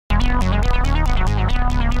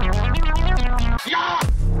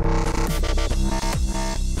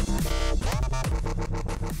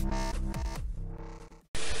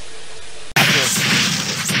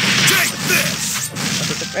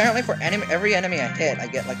Apparently for every enemy I hit, I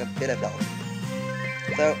get like a bit of health.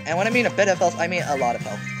 So, and when I mean a bit of health, I mean a lot of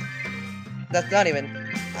health. That's not even...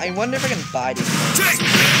 I wonder if I can buy these things.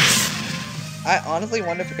 I honestly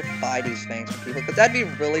wonder if I could buy these things for people, because that'd be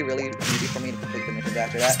really, really easy for me to complete the missions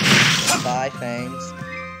after that. Buy fangs.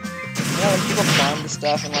 You know, when people farm the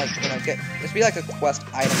stuff and, like, you know, just be like a quest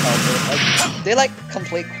item helper. Like, they, like,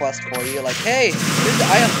 complete quest for you. Like, hey, here's the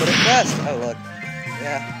item for the quest. Oh, look.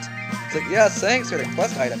 Yeah. It's like, yeah, thanks for the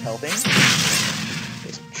quest item helping.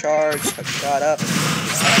 Takes charge, cut shot up,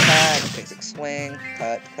 attack, basic swing,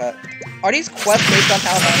 cut. Are these quests based on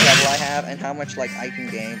how much level I have and how much, like, I can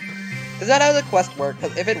gain? Is that how the quest work?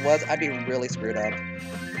 Because if it was, I'd be really screwed up.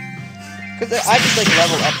 Because I just, like,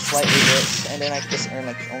 level up slightly bit, and then I just earn,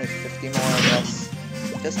 like, only 50 more, I guess.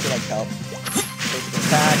 Just to, like, help. Basic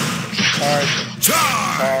attack,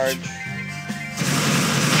 charge.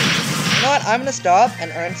 You know what? I'm gonna stop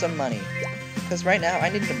and earn some money. Because right now, I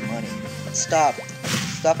need some money. Let's stop.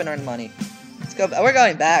 Stop and earn money. Let's go. We're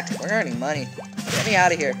going back. We're earning money. Get me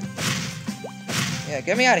out of here. Yeah,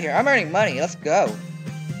 get me out of here. I'm earning money. Let's go.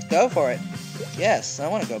 Let's go for it. Yes, I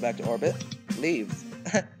want to go back to orbit. Leave.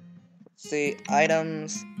 Let's see.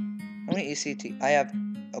 Items. How many ECT? I have...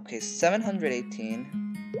 Okay, 718.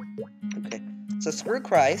 Okay. So screw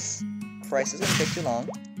Christ. Christ is going to take too long.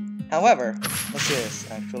 However, let's do this,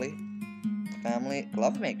 actually. Family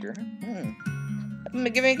glove maker.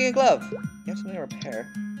 Give me a glove. You have something to repair.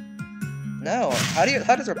 No. How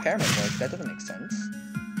does repairment work? That doesn't make sense.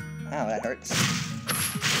 Ow, that hurts.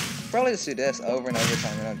 Probably just do this over and over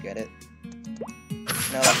time and I'll get it.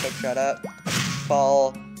 No, like hook shot up.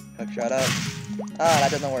 Fall. Hook shot up. Ah,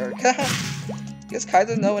 that doesn't work. Guess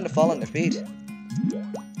Kaisers know when to fall on their feet.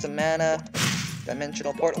 It's a mana.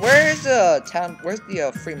 Dimensional portal. Where's the town? Where's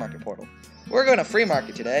the free market portal? We're going to free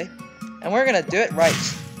market today. And we're gonna do it right.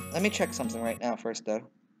 Let me check something right now first, though.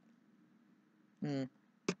 Okay,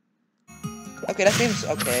 that seems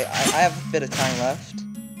okay. I have a bit of time left.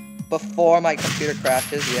 Before my computer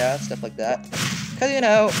crashes, yeah, stuff like that. Because, you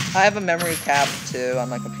know, I have a memory cap, too, on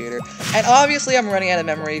my computer. And obviously I'm running out of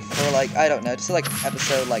memory for, like, I don't know, just like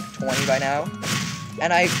episode, like, 20 by now.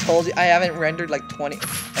 And I told you, I haven't rendered, like, 20.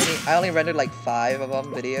 I only rendered, like, 5 of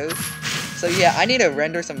them videos. So yeah, I need to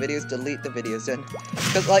render some videos, delete the videos, and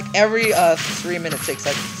because like every 3 minutes takes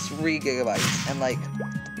like 3 gigabytes, and like,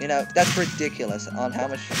 you know, that's ridiculous on how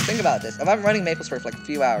much. Think about this. If I'm running Maplestory for like a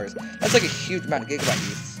few hours, that's like a huge amount of gigabyte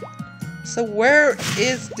use. So where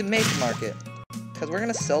is the maple market? Because we're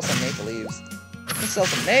gonna sell some maple leaves. We're gonna sell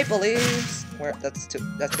some maple leaves. Where that's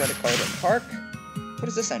going to Carter Park. What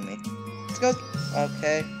does this send me? Let's go.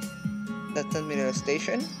 Okay, that sends me to a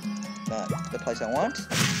station. The place I want.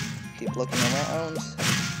 Keep looking around. Is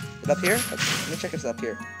it up here? Okay, let me check if it's up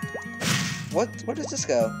here. Where does this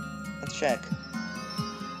go? Let's check.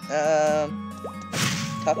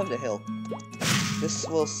 Top of the hill. This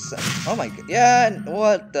will oh my god. Yeah,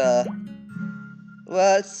 what the?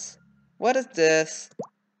 What is this?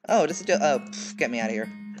 Oh, this is just, oh, get me out of here.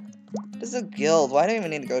 This is a guild. Why do I even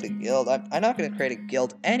need to go to guild? I'm not going to create a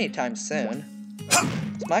guild anytime soon.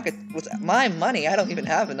 With my money, I don't even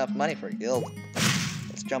have enough money for a guild.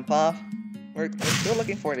 Jump off. We're still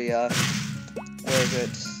looking for the where is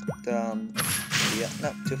it?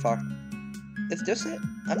 No, too far. Is this it?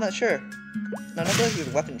 I'm not sure. No, not like the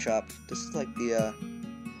weapon shop. This is like the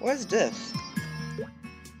where's this? Oh,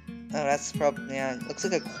 that's probably, yeah, looks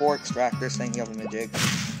like a core extractor thing you have a jig.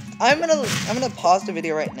 I'm gonna pause the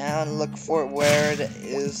video right now and look for where it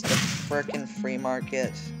is, the frickin' free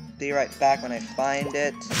market. Be right back when I find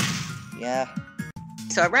it. Yeah.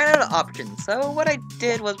 So I ran out of options, so what I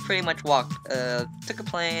did was pretty much took a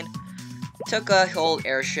plane, took a whole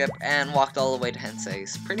airship, and walked all the way to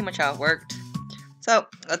Hensei's. Pretty much how it worked. So,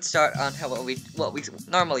 let's start on what we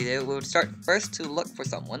normally do. We would start first to look for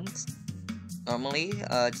someone's. Normally,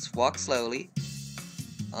 just walk slowly,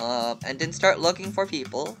 and then start looking for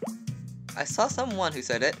people. I saw someone who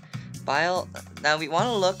said it. Now we want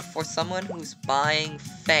to look for someone who's buying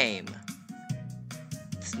fame.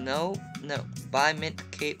 No. Buy mint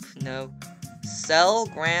cape, no. Sell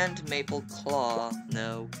grand maple claw,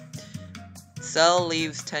 no. Sell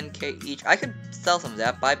leaves 10k each. I could sell some of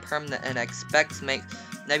that. Buy permanent and expect to make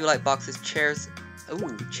nebulite boxes, chairs.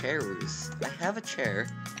 Ooh, chairs. I have a chair.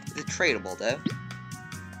 Is it tradable though?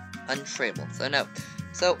 Untradeable, so no.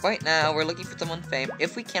 So right now we're looking for someone fame.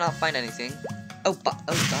 If we cannot find anything, oh god,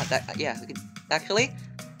 yeah, we could actually.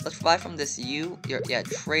 Let's buy from this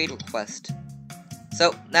trade request.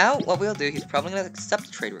 So now what we'll do, he's probably gonna accept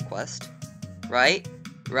the trade request. Right?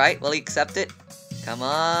 Right? Will he accept it? Come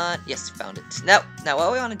on. Yes, found it. Now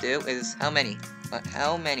what we want to do is how many?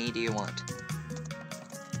 How many do you want?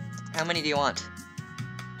 How many do you want?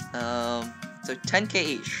 So 10k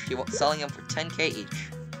each. You're selling them for 10k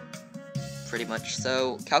each. Pretty much.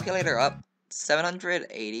 So calculator up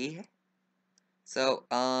 780. So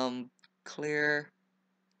clear.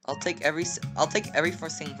 I'll take every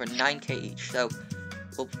first thing for 9k each. So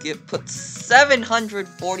we'll put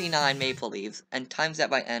 749 maple leaves and times that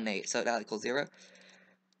by n8. So that equals 0.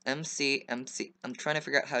 MC. I'm trying to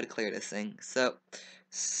figure out how to clear this thing. So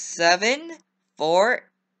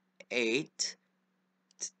 748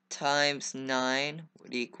 times 9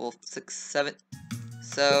 would equal 67.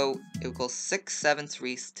 So it equals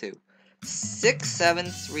 6732.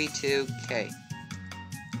 6732k.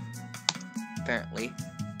 Apparently.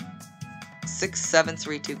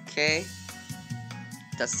 6732k.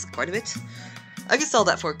 That's quite a bit. I can sell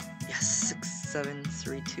that for, yes,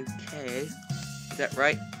 6732k. Is that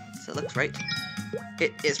right? Does that look right?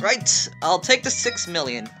 It is right. I'll take the 6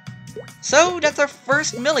 million. So that's our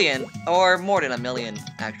first million, or more than a million,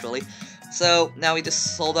 actually. So now we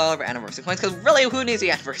just sold all of our anniversary coins, because really, who needs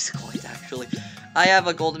the anniversary coins, actually? I have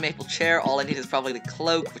a golden maple chair. All I need is probably the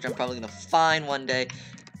cloak, which I'm probably going to find one day.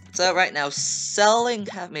 So right now, selling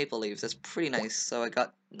half maple leaves. That's pretty nice. So I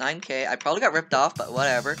got 9k. I probably got ripped off, but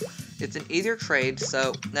whatever. It's an easier trade,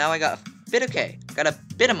 so now I got a bit of K. Got a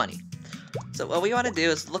bit of money. So what we want to do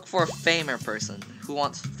is look for a famer person who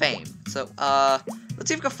wants fame. So, let's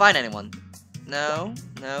see if we can find anyone. No,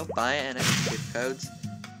 buy NFT codes.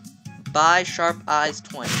 Buy Sharp Eyes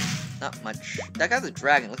 20. Not much. That guy's a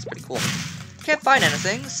dragon, looks pretty cool. Can't find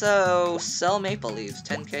anything, so sell maple leaves,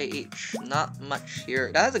 10k each. Not much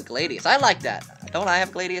here. That is a Gladius. I like that. Don't I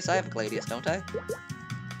have Gladius? I have Gladius, don't I?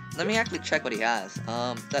 Let me actually check what he has.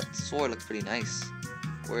 That sword looks pretty nice.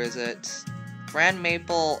 Where is it? Brand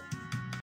Maple